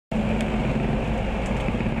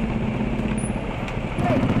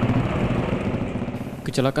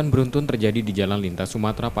Kecelakaan beruntun terjadi di Jalan Lintas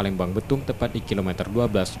Sumatera Palembang Betung tepat di Kilometer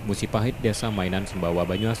 12, Musi Pahit, Desa Mainan Sembawa,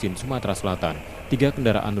 Banyuasin, Sumatera Selatan. 3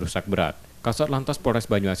 kendaraan rusak berat. Kasat Lantas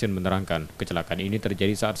Polres Banyuasin menerangkan, kecelakaan ini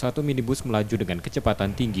terjadi saat satu minibus melaju dengan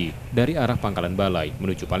kecepatan tinggi dari arah Pangakalan Balai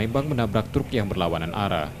menuju Palembang menabrak truk yang berlawanan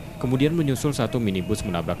arah. Kemudian menyusul satu minibus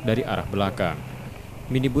menabrak dari arah belakang.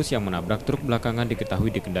 Minibus yang menabrak truk belakangan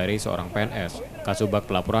diketahui dikendarai seorang PNS, Kasubag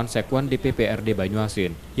Pelaporan Sekwan DPRD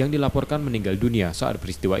Banyuasin, yang dilaporkan meninggal dunia saat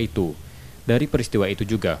peristiwa itu. Dari peristiwa itu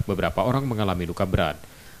juga, beberapa orang mengalami luka berat.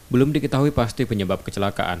 Belum diketahui pasti penyebab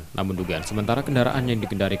kecelakaan, namun dugaan sementara kendaraan yang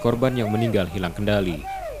dikendarai korban yang meninggal hilang kendali.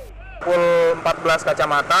 Pukul 14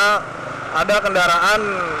 kacamata, ada kendaraan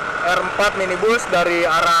R4 minibus dari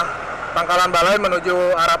arah Pangakalan Balai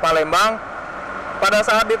menuju arah Palembang. Pada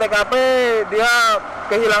saat di TKP, dia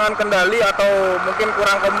kehilangan kendali atau mungkin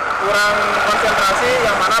kurang konsentrasi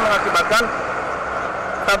yang mana mengakibatkan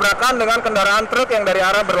tabrakan dengan kendaraan truk yang dari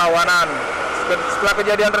arah berlawanan. Setelah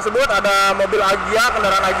kejadian tersebut ada mobil Agia,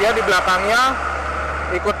 kendaraan Agia di belakangnya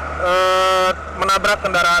ikut menabrak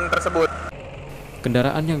kendaraan tersebut.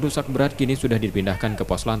 Kendaraan yang rusak berat kini sudah dipindahkan ke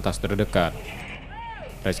pos lantas terdekat.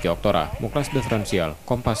 Rizky Oktora, Muklas Diferensial,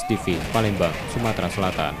 Kompas TV, Palembang, Sumatera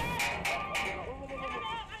Selatan.